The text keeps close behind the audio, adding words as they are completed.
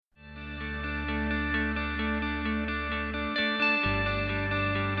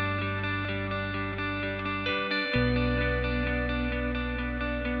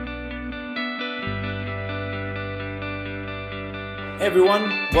Hey everyone,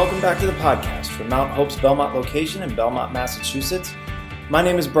 welcome back to the podcast from Mount Hope's Belmont location in Belmont, Massachusetts. My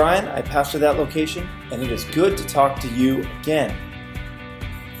name is Brian, I pastor that location, and it is good to talk to you again.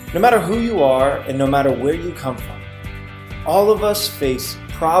 No matter who you are and no matter where you come from, all of us face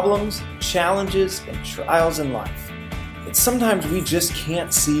problems, challenges, and trials in life that sometimes we just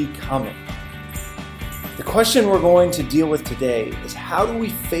can't see coming. The question we're going to deal with today is, how do we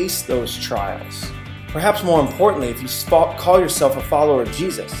face those trials? Perhaps more importantly, if you call yourself a follower of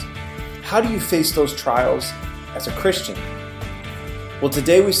Jesus, how do you face those trials as a Christian? Well,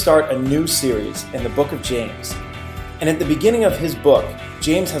 today we start a new series in the book of James. And at the beginning of his book,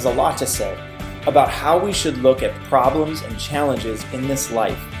 James has a lot to say about how we should look at problems and challenges in this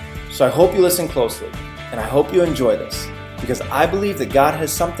life. So I hope you listen closely, and I hope you enjoy this, because I believe that God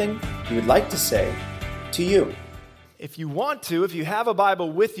has something he would like to say to you. If you want to, if you have a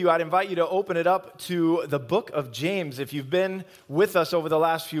Bible with you, I'd invite you to open it up to the book of James. If you've been with us over the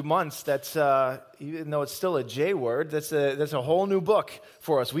last few months, that's even though it's still a J word, that's a whole new book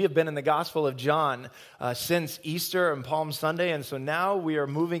for us. We have been in the Gospel of John since Easter and Palm Sunday, and so now we are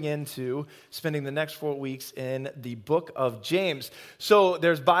moving into spending the next 4 weeks in the book of James. So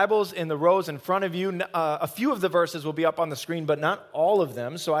there's Bibles in the rows in front of you. A few of the verses will be up on the screen, but not all of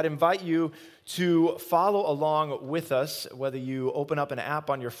them. So I'd invite you to follow along with us, whether you open up an app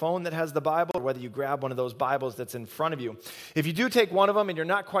on your phone that has the Bible or whether you grab one of those Bibles that's in front of you. If you do take one of them and you're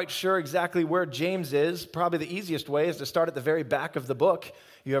not quite sure exactly where James is, probably the easiest way is to start at the very back of the book.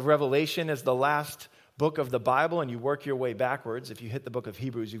 You have Revelation as the last book of the Bible, and you work your way backwards. If you hit the book of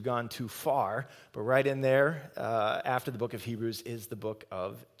Hebrews, you've gone too far. But right in there, after the book of Hebrews, is the book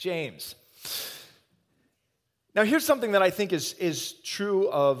of James. Now, here's something that I think is true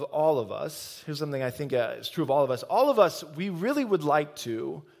of all of us. Here's something I think is true of all of us. All of us, we really would like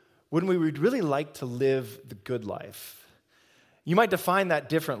to, wouldn't we? We'd really like to live the good life. You might define that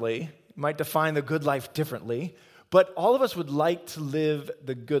differently. You might define the good life differently. But all of us would like to live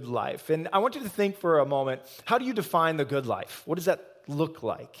the good life. And I want you to think for a moment, how do you define the good life? What does that look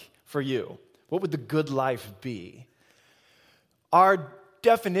like for you? What would the good life be? Our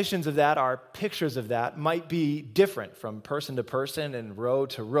definitions of that, our pictures of that might be different from person to person and row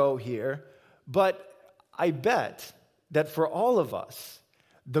to row here, but I bet that for all of us,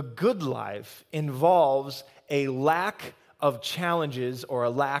 the good life involves a lack of challenges or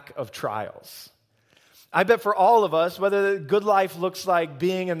a lack of trials. I bet for all of us, whether the good life looks like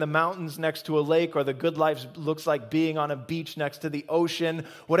being in the mountains next to a lake or the good life looks like being on a beach next to the ocean,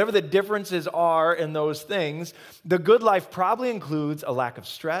 whatever the differences are in those things, the good life probably includes a lack of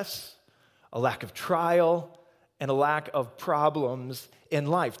stress, a lack of trial, and a lack of problems in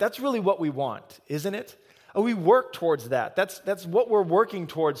life. That's really what we want, isn't it? We work towards that. That's what we're working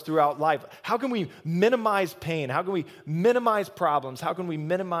towards throughout life. How can we minimize pain? How can we minimize problems? How can we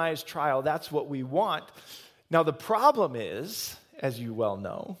minimize trial? That's what we want. Now, the problem is, as you well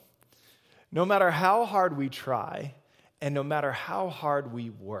know, no matter how hard we try and no matter how hard we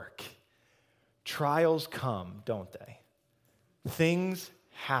work, trials come, don't they? Things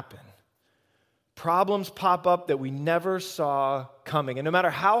happen. Problems pop up that we never saw coming. And no matter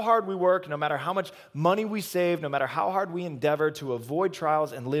how hard we work, no matter how much money we save, no matter how hard we endeavor to avoid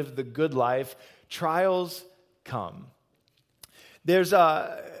trials and live the good life, trials come. There's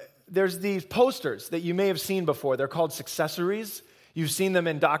these posters that you may have seen before. They're called successories. You've seen them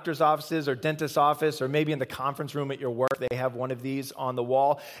in doctor's offices or dentist's office or maybe in the conference room at your work. They have one of these on the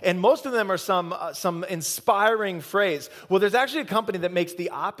wall. And most of them are some inspiring phrase. Well, there's actually a company that makes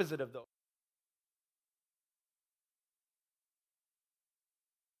the opposite of those.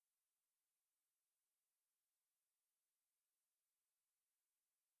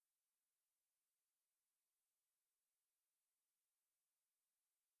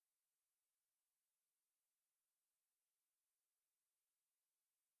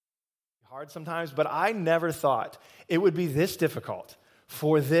 Hard sometimes, but I never thought it would be this difficult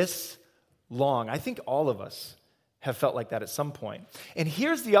for this long. I think all of us have felt like that at some point. And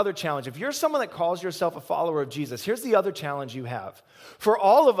here's the other challenge. If you're someone that calls yourself a follower of Jesus, here's the other challenge you have. For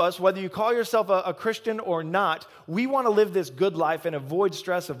all of us, whether you call yourself a Christian or not, we want to live this good life and avoid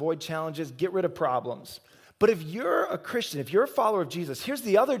stress, avoid challenges, get rid of problems. But if you're a Christian, if you're a follower of Jesus, here's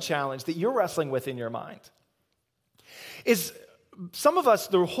the other challenge that you're wrestling with in your mind. Is some of us,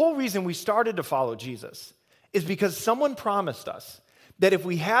 the whole reason we started to follow Jesus is because someone promised us that if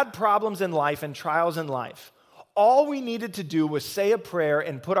we had problems in life and trials in life, all we needed to do was say a prayer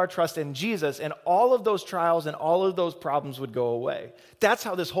and put our trust in Jesus, and all of those trials and all of those problems would go away. That's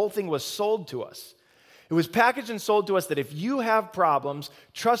how this whole thing was sold to us. It was packaged and sold to us that if you have problems,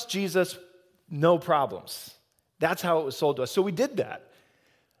 trust Jesus, no problems. That's how it was sold to us. So we did that.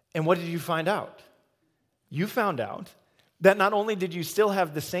 And what did you find out? You found out that not only did you still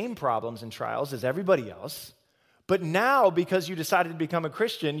have the same problems and trials as everybody else, but now, because you decided to become a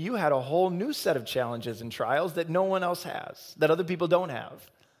Christian, you had a whole new set of challenges and trials that no one else has, that other people don't have.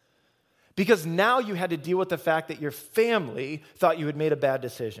 Because now you had to deal with the fact that your family thought you had made a bad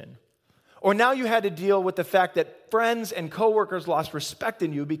decision. Or now you had to deal with the fact that friends and coworkers lost respect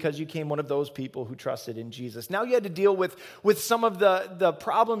in you because you became one of those people who trusted in Jesus. Now you had to deal with some of the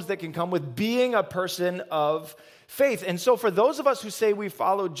problems that can come with being a person of faith. And so for those of us who say we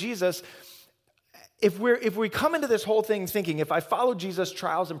follow Jesus, if we come into this whole thing thinking, if I follow Jesus,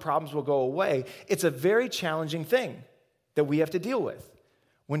 trials and problems will go away, it's a very challenging thing that we have to deal with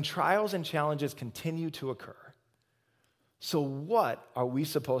when trials and challenges continue to occur. So what are we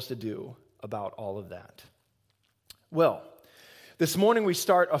supposed to do about all of that? Well, this morning we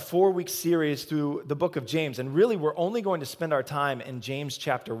start a 4-week series through the book of James, and really we're only going to spend our time in James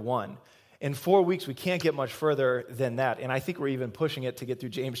chapter 1. In 4 weeks, we can't get much further than that, and I think we're even pushing it to get through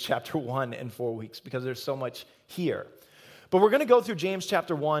James chapter 1 in 4 weeks because there's so much here. But we're going to go through James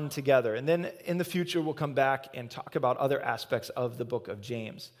chapter 1 together, and then in the future we'll come back and talk about other aspects of the book of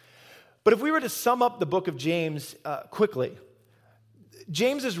James. But if we were to sum up the book of James quickly,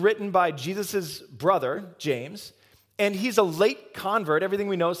 James is written by Jesus' brother, James, and he's a late convert. Everything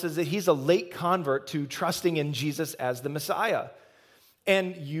we know says that he's a late convert to trusting in Jesus as the Messiah.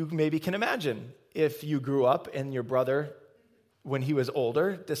 And you maybe can imagine if you grew up and your brother, when he was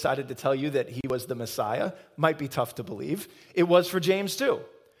older, decided to tell you that he was the Messiah. Might be tough to believe. It was for James too.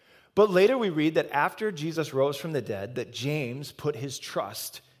 But later we read that after Jesus rose from the dead, that James put his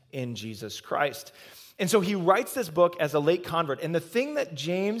trust in Jesus Christ. And so he writes this book as a late convert. And the thing that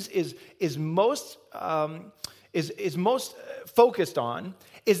James is most focused on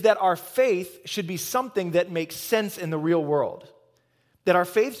is that our faith should be something that makes sense in the real world. That our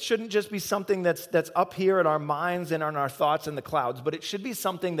faith shouldn't just be something that's up here in our minds and on our thoughts in the clouds, but it should be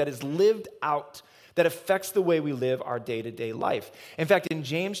something that is lived out, that affects the way we live our day-to-day life. In fact, in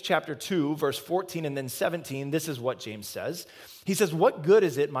James chapter 2, verse 14 and then 17, this is what James says. He says, "What good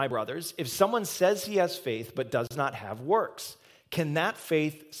is it, my brothers, if someone says he has faith but does not have works? Can that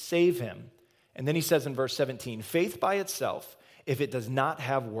faith save him?" And then he says in verse 17, "Faith by itself, if it does not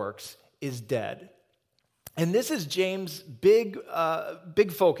have works, is dead." And this is James' big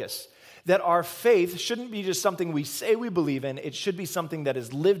focus, that our faith shouldn't be just something we say we believe in. It should be something that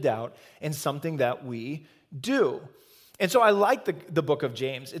is lived out and something that we do. And so I like the book of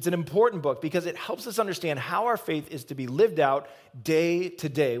James. It's an important book because it helps us understand how our faith is to be lived out day to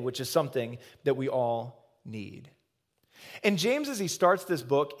day, which is something that we all need. And James, as he starts this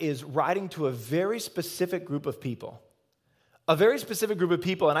book, is writing to a very specific group of people. A very specific group of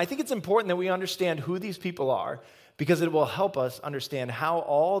people, and I think it's important that we understand who these people are because it will help us understand how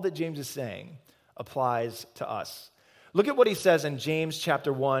all that James is saying applies to us. Look at what he says in James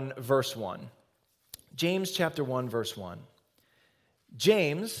chapter 1, verse 1. James chapter 1, verse 1.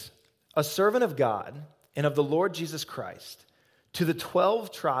 "James, a servant of God and of the Lord Jesus Christ, to the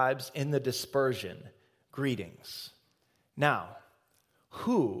 12 tribes in the dispersion, greetings." Now,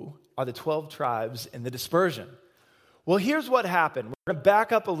 who are the 12 tribes in the dispersion? Well, here's what happened. We're going to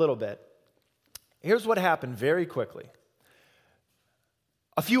back up a little bit. Here's what happened very quickly.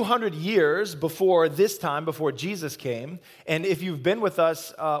 A few hundred years before this time, before Jesus came, and if you've been with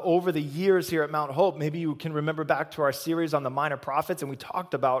us over the years here at Mount Hope, maybe you can remember back to our series on the Minor Prophets, and we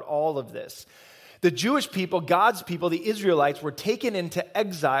talked about all of this. The Jewish people, God's people, the Israelites, were taken into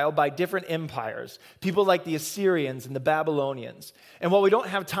exile by different empires, people like the Assyrians and the Babylonians. And while we don't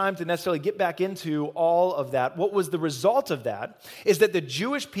have time to necessarily get back into all of that, what was the result of that is that the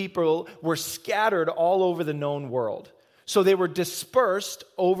Jewish people were scattered all over the known world. So they were dispersed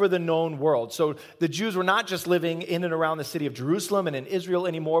over the known world. So the Jews were not just living in and around the city of Jerusalem and in Israel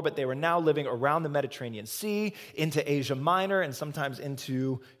anymore, but they were now living around the Mediterranean Sea, into Asia Minor, and sometimes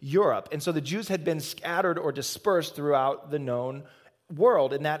into Europe. And so the Jews had been scattered or dispersed throughout the known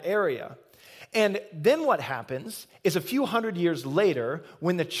world in that area. And then what happens is a few hundred years later,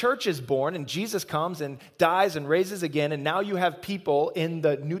 when the church is born and Jesus comes and dies and raises again, and now you have people in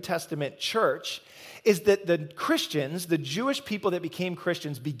the New Testament church, is that the Christians, the Jewish people that became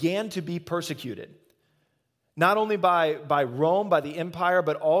Christians, began to be persecuted. Not only by Rome, by the empire,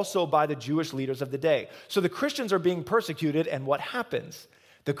 but also by the Jewish leaders of the day. So the Christians are being persecuted, and what happens?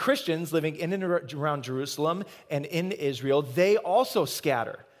 The Christians living in and around Jerusalem and in Israel, they also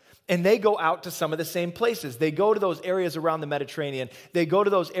scatter. And they go out to some of the same places. They go to those areas around the Mediterranean. They go to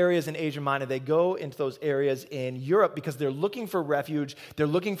those areas in Asia Minor. They go into those areas in Europe because they're looking for refuge. They're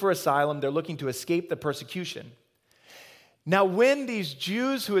looking for asylum. They're looking to escape the persecution. Now, when these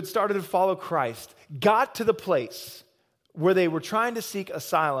Jews who had started to follow Christ got to the place where they were trying to seek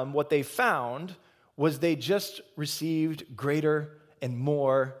asylum, what they found was they just received greater and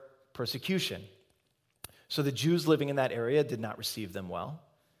more persecution. So the Jews living in that area did not receive them well.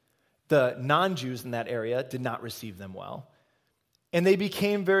 The non-Jews in that area did not receive them well. And they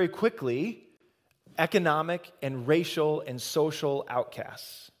became very quickly economic and racial and social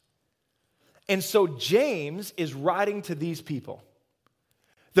outcasts. And so James is writing to these people,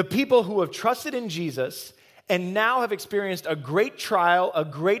 the people who have trusted in Jesus and now have experienced a great trial, a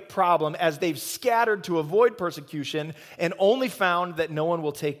great problem as they've scattered to avoid persecution and only found that no one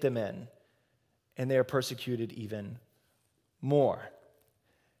will take them in. And they are persecuted even more.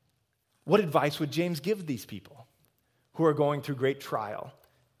 What advice would James give these people who are going through great trial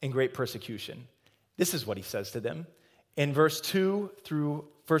and great persecution? This is what he says to them in verses 2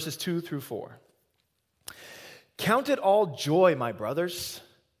 through 4. Count it all joy, my brothers,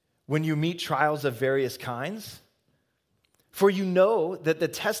 when you meet trials of various kinds. For you know that the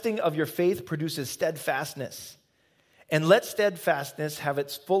testing of your faith produces steadfastness. And let steadfastness have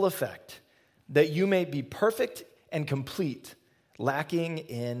its full effect, that you may be perfect and complete, lacking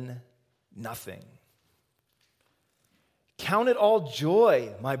in nothing. Count it all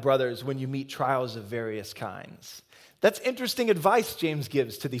joy, my brothers, when you meet trials of various kinds. That's interesting advice James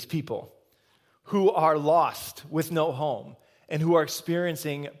gives to these people who are lost with no home and who are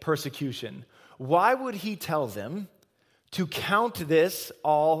experiencing persecution. Why would he tell them to count this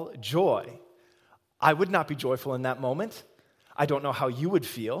all joy? I would not be joyful in that moment. I don't know how you would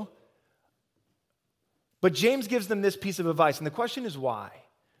feel. But James gives them this piece of advice, and the question is why?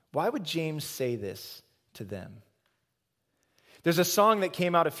 Why would James say this to them? There's a song that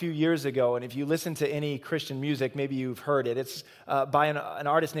came out a few years ago, and if you listen to any Christian music, maybe you've heard it. It's by an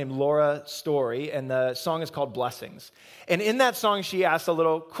artist named Laura Story, and the song is called Blessings. And in that song, she asks a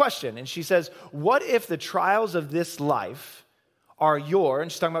little question, and she says, what if the trials of this life are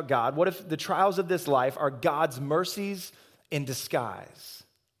and she's talking about God, what if the trials of this life are God's mercies in disguise?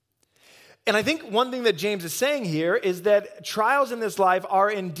 And I think one thing that James is saying here is that trials in this life are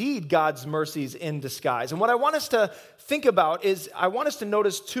indeed God's mercies in disguise. And what I want us to think about is I want us to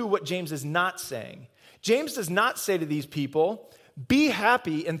notice too what James is not saying. James does not say to these people, be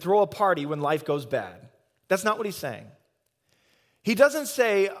happy and throw a party when life goes bad. That's not what he's saying. He doesn't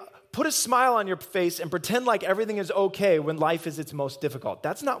say, put a smile on your face and pretend like everything is okay when life is its most difficult.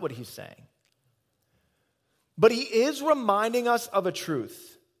 That's not what he's saying. But he is reminding us of a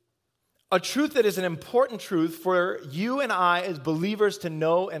truth that is an important truth for you and I as believers to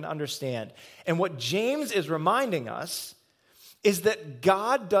know and understand. And what James is reminding us is that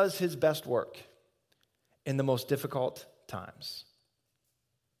God does his best work in the most difficult times.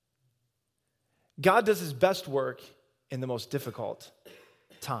 God does his best work in the most difficult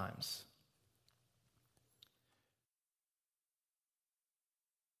times.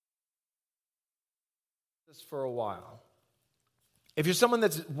 This for a while. If you're someone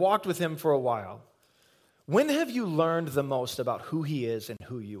that's walked with him for a while, when have you learned the most about who he is and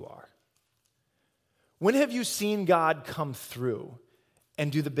who you are? When have you seen God come through and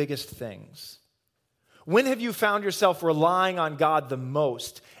do the biggest things? When have you found yourself relying on God the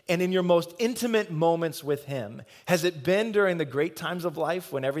most and in your most intimate moments with him? Has it been during the great times of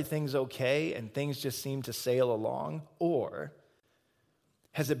life when everything's okay and things just seem to sail along? Or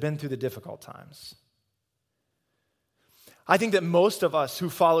has it been through the difficult times? I think that most of us who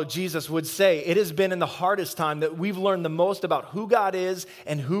follow Jesus would say it has been in the hardest time that we've learned the most about who God is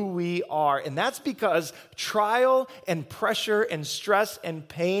and who we are. And that's because trial and pressure and stress and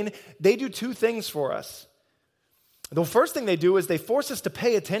pain, they do two things for us. The first thing they do is they force us to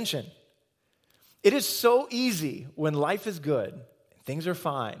pay attention. It is so easy when life is good, things are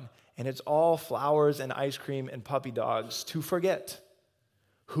fine, and it's all flowers and ice cream and puppy dogs to forget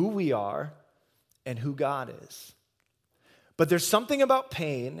who we are and who God is. But there's something about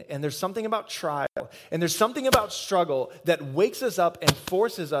pain, and there's something about trial, and there's something about struggle that wakes us up and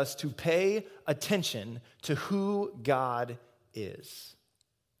forces us to pay attention to who God is.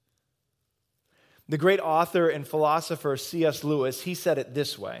 The great author and philosopher C.S. Lewis, he said it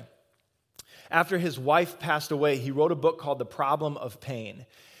this way. After his wife passed away, he wrote a book called The Problem of Pain.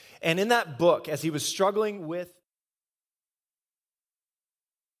 And in that book, as he was struggling with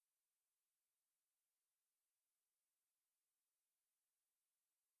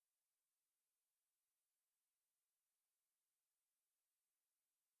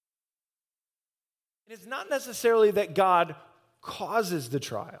it's not necessarily that God causes the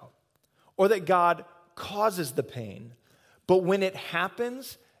trial or that God causes the pain, but when it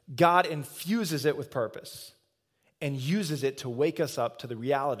happens, God infuses it with purpose. and uses it to wake us up to the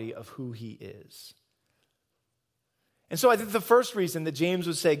reality of who he is. And so I think the first reason that James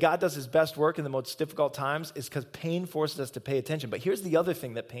would say God does his best work in the most difficult times is because pain forces us to pay attention. But here's the other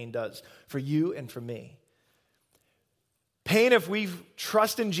thing that pain does for you and for me. Pain, if we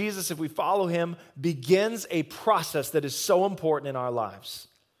trust in Jesus, if we follow him, begins a process that is so important in our lives.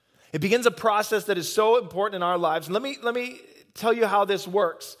 It begins a process that is so important in our lives. And let me tell you how this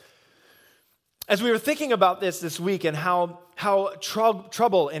works. As we were thinking about this week and how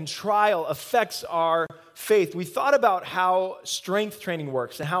trouble and trial affects our faith, we thought about how strength training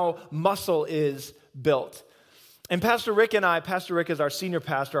works and how muscle is built. And Pastor Rick is our senior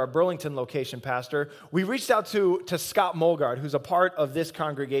pastor, our Burlington location pastor. We reached out to Scott Molgard, who's a part of this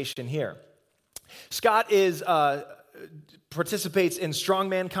congregation here. Scott participates in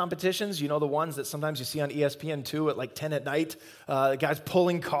strongman competitions, you know, the ones that sometimes you see on ESPN2 at like 10 at night, guys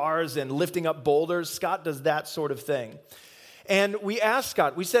pulling cars and lifting up boulders. Scott does that sort of thing. And we asked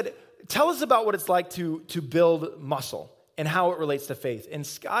Scott, we said, tell us about what it's like to build muscle and how it relates to faith. And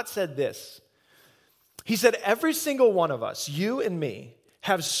Scott said this. He said, every single one of us, you and me,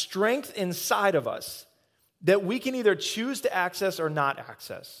 have strength inside of us that we can either choose to access or not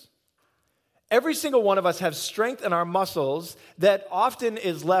access. Every single one of us has strength in our muscles that often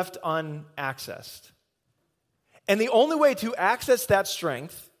is left unaccessed. And the only way to access that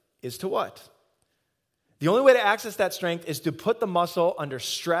strength is to what? The only way to access that strength is to put the muscle under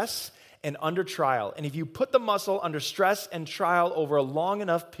stress and under trial. And if you put the muscle under stress and trial over a long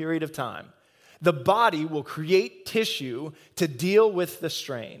enough period of time, the body will create tissue to deal with the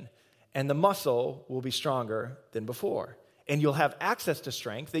strain, and the muscle will be stronger than before. And you'll have access to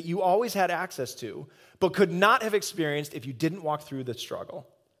strength that you always had access to, but could not have experienced if you didn't walk through the struggle.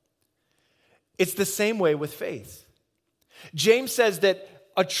 It's the same way with faith. James says that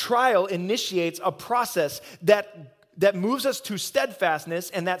a trial initiates a process that moves us to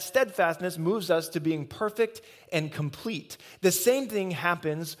steadfastness, and that steadfastness moves us to being perfect and complete. The same thing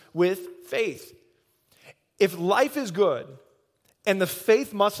happens with faith. If life is good and the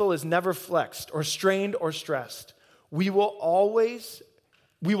faith muscle is never flexed or strained or stressed, we will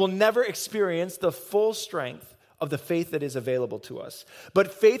never experience the full strength of the faith that is available to us.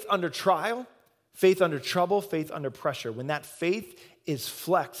 But faith under trial, faith under trouble, faith under pressure, when that faith is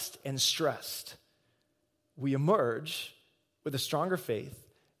flexed and stressed, we emerge with a stronger faith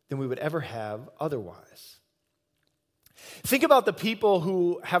than we would ever have otherwise. Think about the people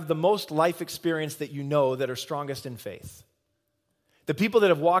who have the most life experience that you know that are strongest in faith. The people that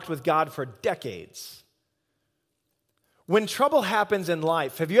have walked with God for decades. When trouble happens in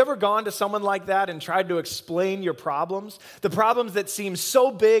life, have you ever gone to someone like that and tried to explain your problems? The problems that seem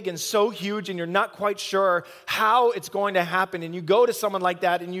so big and so huge and you're not quite sure how it's going to happen. And you go to someone like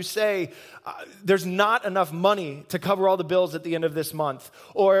that and you say, there's not enough money to cover all the bills at the end of this month.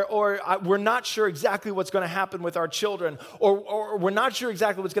 Or we're not sure exactly what's going to happen with our children. Or we're not sure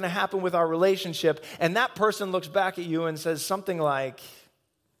exactly what's going to happen with our relationship. And that person looks back at you and says something like,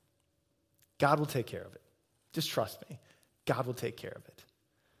 God will take care of it. Just trust me. God will take care of it.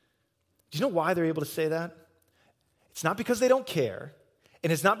 Do you know why they're able to say that? It's not because they don't care,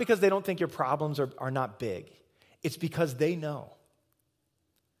 and it's not because they don't think your problems are not big. It's because they know.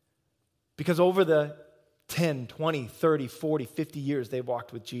 Because over the 10, 20, 30, 40, 50 years they've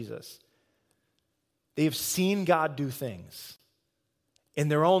walked with Jesus, they have seen God do things in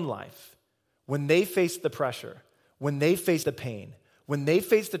their own life when they faced the pressure, when they faced the pain, when they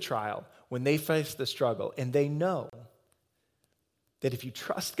faced the trial, when they faced the struggle, and they know that if you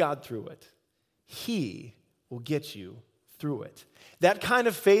trust God through it, He will get you through it. That kind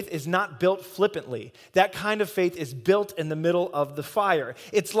of faith is not built flippantly. That kind of faith is built in the middle of the fire.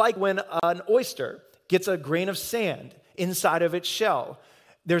 It's like when an oyster gets a grain of sand inside of its shell.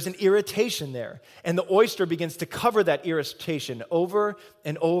 There's an irritation there, and the oyster begins to cover that irritation over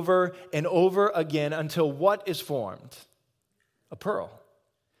and over and over again until what is formed? A pearl.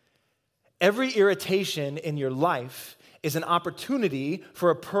 Every irritation in your life is an opportunity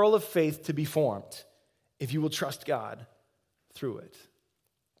for a pearl of faith to be formed if you will trust God through it.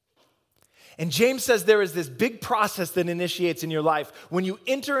 And James says there is this big process that initiates in your life. When you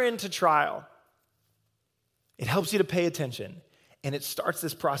enter into trial, it helps you to pay attention, and it starts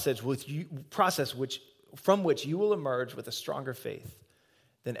this process from which you will emerge with a stronger faith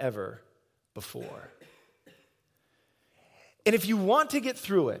than ever before. And if you want to get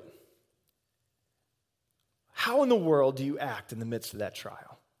through it, how in the world do you act in the midst of that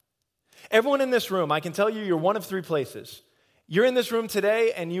trial? Everyone in this room, I can tell you, you're one of three places. You're in this room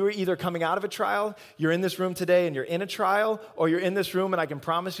today and you are either coming out of a trial, you're in this room today and you're in a trial, or you're in this room and I can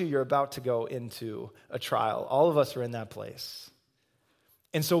promise you you're about to go into a trial. All of us are in that place.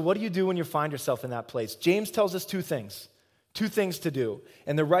 And so what do you do when you find yourself in that place? James tells us two things to do.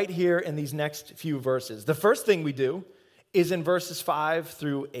 And they're right here in these next few verses. The first thing we do is in verses 5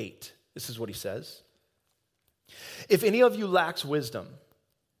 through 8. This is what he says. If any of you lacks wisdom,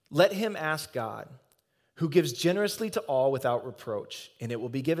 let him ask God, who gives generously to all without reproach, and it will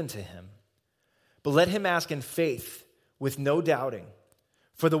be given to him. But let him ask in faith, with no doubting.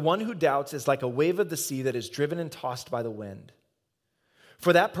 For the one who doubts is like a wave of the sea that is driven and tossed by the wind.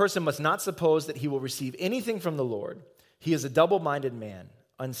 For that person must not suppose that he will receive anything from the Lord. He is a double-minded man,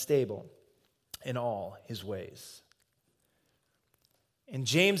 unstable in all his ways. And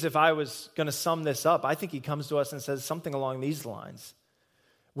James, if I was going to sum this up, I think he comes to us and says something along these lines.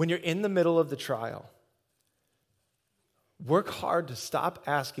 When you're in the middle of the trial, work hard to stop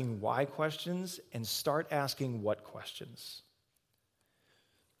asking why questions and start asking what questions.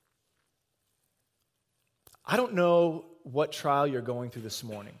 I don't know what trial you're going through this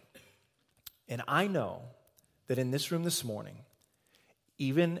morning. And I know that in this room this morning,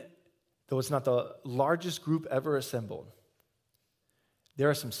 even though it's not the largest group ever assembled, there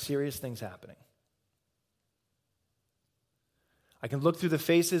are some serious things happening. I can look through the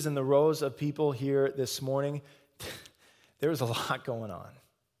faces and the rows of people here this morning. There's a lot going on,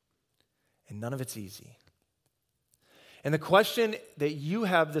 and none of it's easy. And the question that you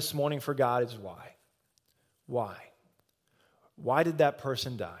have this morning for God is why? Why? Why did that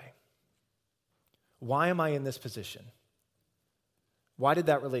person die? Why am I in this position? Why did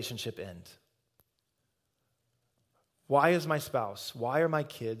that relationship end? Why is my spouse? Why are my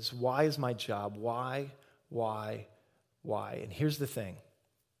kids? Why is my job? Why? And here's the thing.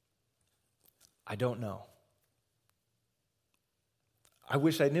 I don't know. I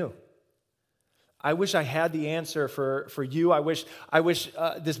wish I knew. I wish I had the answer for you. I wish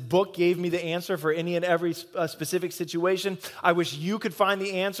this book gave me the answer for any and every specific situation. I wish you could find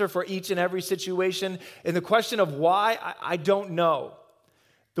the answer for each and every situation. And the question of why, I don't know.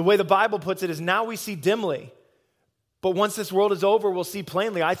 The way the Bible puts it is now we see dimly. But once this world is over, we'll see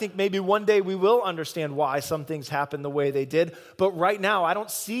plainly. I think maybe one day we will understand why some things happen the way they did. But right now, I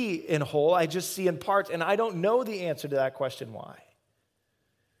don't see in whole. I just see in part. And I don't know the answer to that question, why.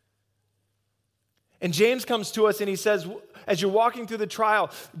 And James comes to us and he says, as you're walking through the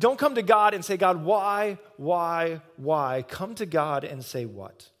trial, don't come to God and say, God, why? Come to God and say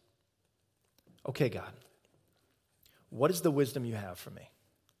what? Okay, God, what is the wisdom you have for me?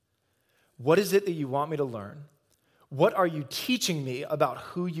 What is it that you want me to learn? What are you teaching me about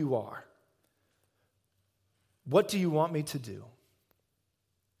who you are? What do you want me to do?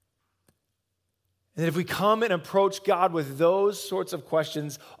 And if we come and approach God with those sorts of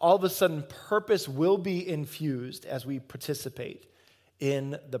questions, all of a sudden purpose will be infused as we participate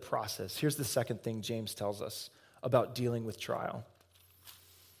in the process. Here's the second thing James tells us about dealing with trial.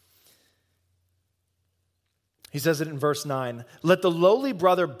 He says it in verse 9, let the lowly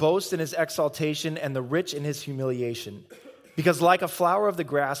brother boast in his exaltation and the rich in his humiliation, because like a flower of the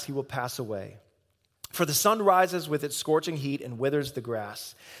grass he will pass away. For the sun rises with its scorching heat and withers the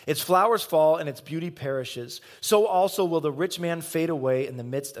grass. Its flowers fall and its beauty perishes. So also will the rich man fade away in the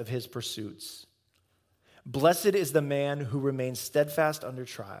midst of his pursuits. Blessed is the man who remains steadfast under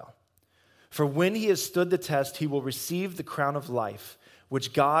trial. For when he has stood the test, he will receive the crown of life,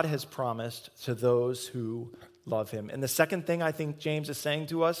 which God has promised to those who love him. And the second thing I think James is saying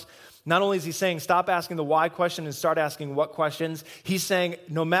to us, not only is he saying stop asking the why question and start asking what questions, he's saying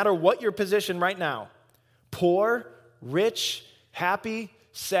no matter what your position right now, poor, rich, happy,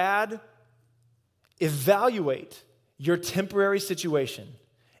 sad, evaluate your temporary situation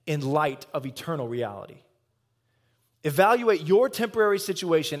in light of eternal reality. Evaluate your temporary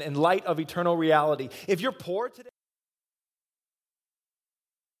situation in light of eternal reality. If you're poor today,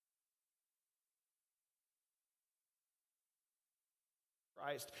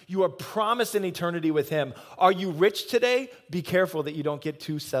 Christ, you are promised an eternity with him. Are you rich today? Be careful that you don't get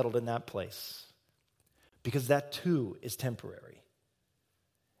too settled in that place, because that too is temporary.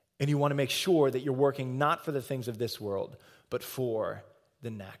 And you want to make sure that you're working not for the things of this world, but for the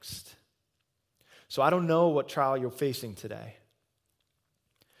next. So I don't know what trial you're facing today,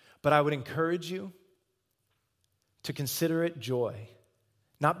 but I would encourage you to consider it joy,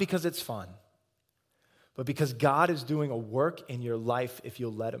 not because it's fun, but because God is doing a work in your life if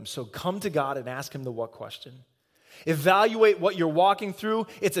you'll let him. So come to God and ask him the what question. Evaluate what you're walking through.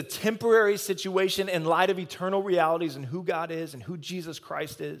 It's a temporary situation in light of eternal realities and who God is and who Jesus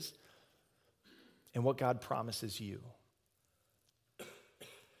Christ is and what God promises you.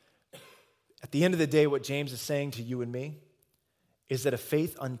 At the end of the day, what James is saying to you and me is that a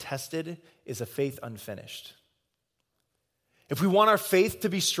faith untested is a faith unfinished. If we want our faith to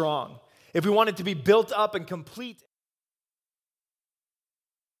be strong, if we want it to be built up and complete,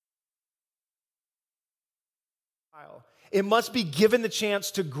 it must be given the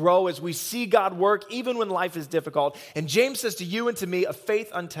chance to grow as we see God work even when life is difficult. And James says to you and to me, a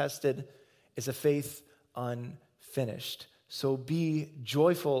faith untested is a faith unfinished. So be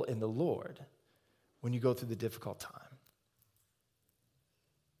joyful in the Lord when you go through the difficult time.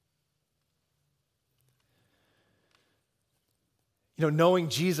 Knowing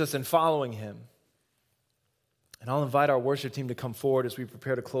Jesus and following him. And I'll invite our worship team to come forward as we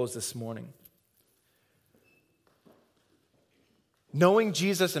prepare to close this morning. Knowing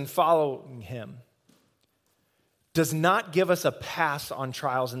Jesus and following him does not give us a pass on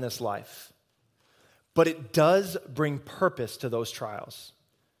trials in this life, but it does bring purpose to those trials.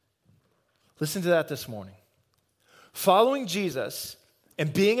 Listen to that this morning. Following Jesus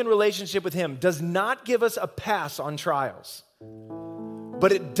and being in relationship with him does not give us a pass on trials,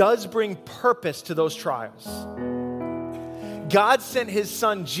 but it does bring purpose to those trials. God sent his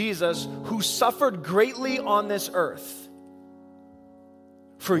son Jesus, who suffered greatly on this earth,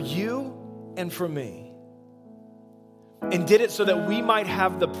 for you and for me, and did it so that we might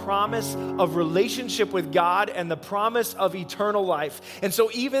have the promise of relationship with God and the promise of eternal life. And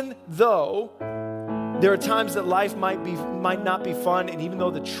so even though there are times that life might not be fun, and even though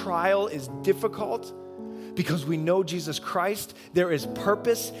the trial is difficult, because we know Jesus Christ, there is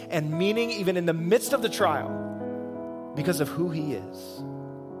purpose and meaning even in the midst of the trial because of who he is.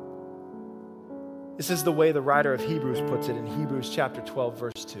 This is the way the writer of Hebrews puts it in Hebrews chapter 12,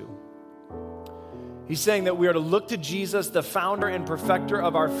 verse 2. He's saying that we are to look to Jesus, the founder and perfecter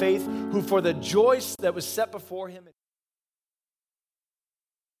of our faith, who for the joy that was set before him.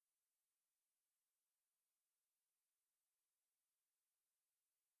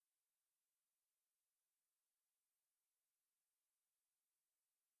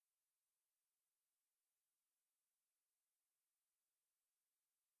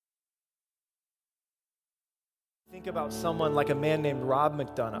 Think about someone like a man named Rob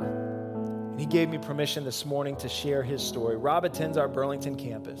McDonough. And he gave me permission this morning to share his story. Rob attends our Burlington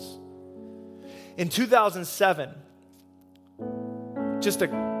campus. In 2007, just a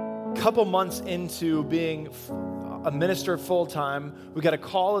couple months into being a minister full-time, we got a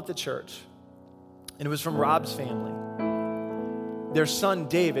call at the church. And it was from Rob's family. Their son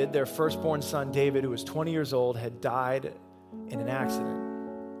David, their firstborn son David, who was 20 years old, had died in an accident.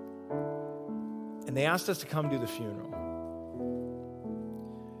 And they asked us to come do the funeral.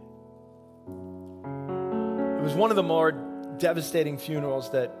 It was one of the more devastating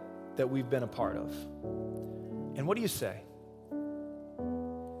funerals that we've been a part of. And what do you say?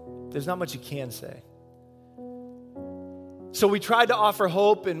 There's not much you can say. So we tried to offer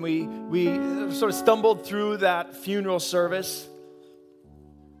hope, and we sort of stumbled through that funeral service.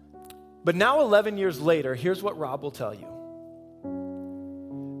 But now 11 years later, here's what Rob will tell you.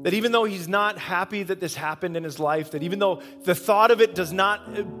 That even though he's not happy that this happened in his life, that even though the thought of it does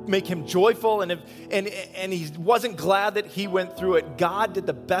not make him joyful, and he wasn't glad that he went through it, God did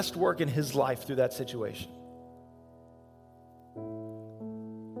the best work in his life through that situation.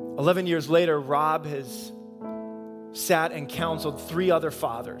 11 years later, Rob has sat and counseled 3 other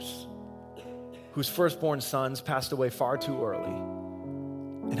fathers whose firstborn sons passed away far too early,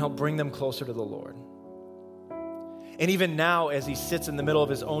 and helped bring them closer to the Lord. And even now, as he sits in the middle of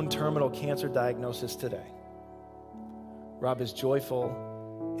his own terminal cancer diagnosis today, Rob is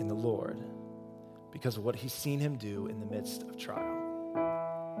joyful in the Lord because of what he's seen him do in the midst of trial.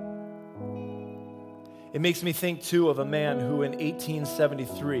 It makes me think, too, of a man who in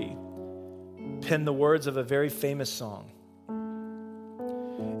 1873 penned the words of a very famous song.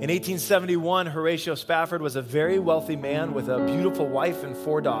 In 1871, Horatio Spafford was a very wealthy man with a beautiful wife and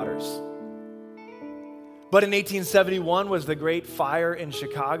 4 daughters. But in 1871 was the Great Fire in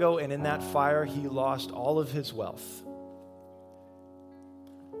Chicago, and in that fire he lost all of his wealth.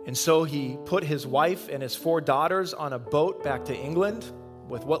 And so he put his wife and his 4 daughters on a boat back to England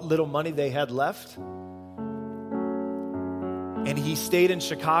with what little money they had left. And he stayed in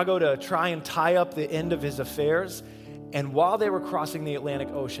Chicago to try and tie up the end of his affairs. And while they were crossing the Atlantic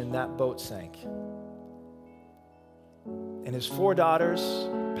Ocean, that boat sank. And his 4 daughters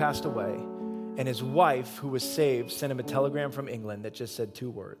passed away. And his wife, who was saved, sent him a telegram from England that just said 2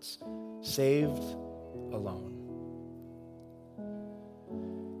 words: saved, alone.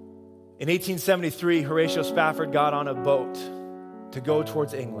 In 1873, Horatio Spafford got on a boat to go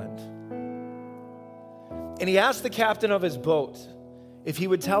towards England. And he asked the captain of his boat if he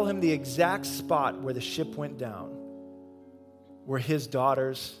would tell him the exact spot where the ship went down, where his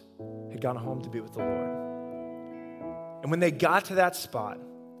daughters had gone home to be with the Lord. And when they got to that spot,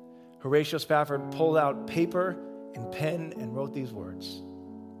 Horatio Spafford pulled out paper and pen and wrote these words.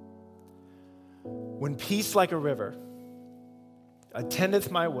 When peace like a river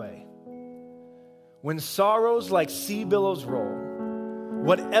attendeth my way, when sorrows like sea billows roll,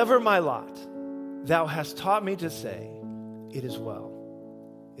 whatever my lot, thou hast taught me to say, it is well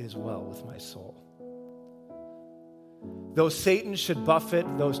with my soul. Though Satan should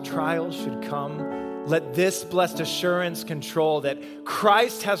buffet, those trials should come, let this blessed assurance control that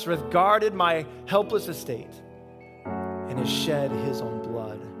Christ has regarded my helpless estate and has shed his own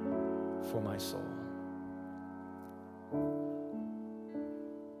blood for my soul.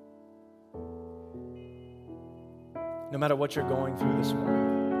 No matter what you're going through this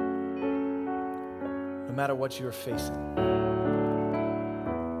morning, no matter what you're facing,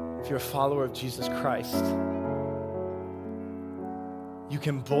 if you're a follower of Jesus Christ, you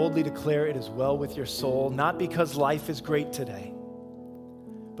can boldly declare it is well with your soul, not because life is great today,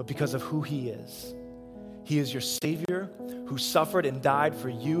 but because of who he is. He is your Savior who suffered and died for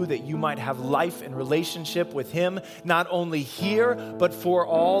you that you might have life and relationship with him, not only here, but for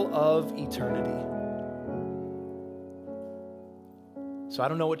all of eternity. So I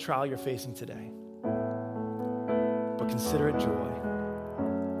don't know what trial you're facing today, but consider it joy.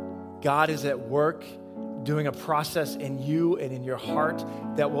 God is at work doing a process in you and in your heart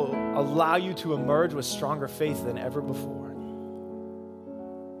that will allow you to emerge with stronger faith than ever before.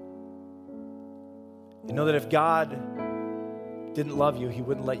 And know that if God didn't love you, he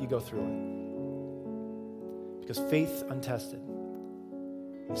wouldn't let you go through it. Because faith untested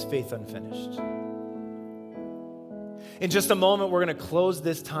is faith unfinished. In just a moment, we're going to close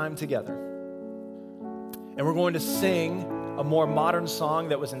this time together. And we're going to sing a more modern song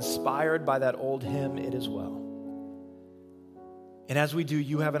that was inspired by that old hymn, It Is Well. And as we do,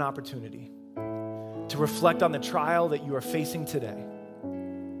 you have an opportunity to reflect on the trial that you are facing today.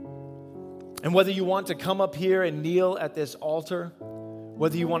 And whether you want to come up here and kneel at this altar,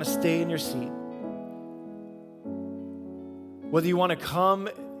 whether you want to stay in your seat, whether you want to come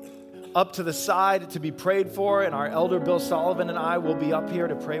up to the side to be prayed for, and our elder Bill Sullivan and I will be up here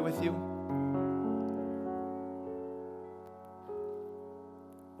to pray with you.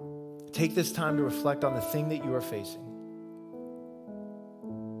 Take this time to reflect on the thing that you are facing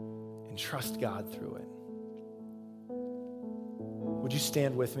and trust God through it. Would you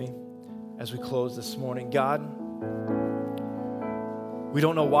stand with me as we close this morning? God, we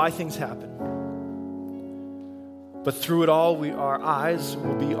don't know why things happen, but through it all, our eyes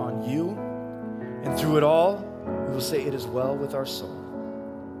will be on you, and through it all, we will say it is well with our soul.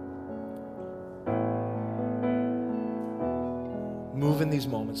 Move in these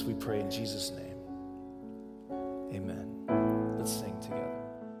moments, we pray in Jesus' name. Amen. Let's sing together.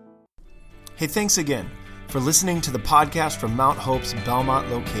 Hey, thanks again for listening to the podcast from Mount Hope's Belmont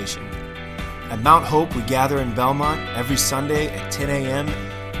location. At Mount Hope, we gather in Belmont every Sunday at 10 a.m.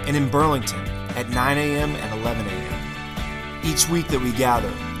 and in Burlington at 9 a.m. and 11 a.m. Each week that we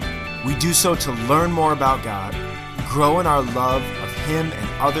gather, we do so to learn more about God, grow in our love of him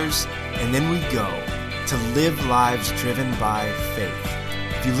and others, and then we go to live lives driven by faith.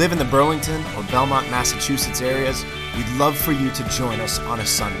 If you live in the Burlington or Belmont, Massachusetts areas, we'd love for you to join us on a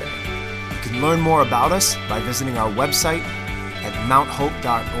Sunday. You can learn more about us by visiting our website at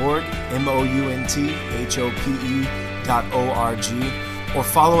mounthope.org, MOUNTHOPE.org, or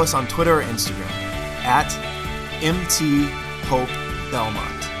follow us on Twitter or Instagram at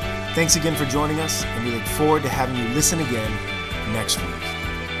MTHopeBelmont. Thanks again for joining us, and we look forward to having you listen again next week.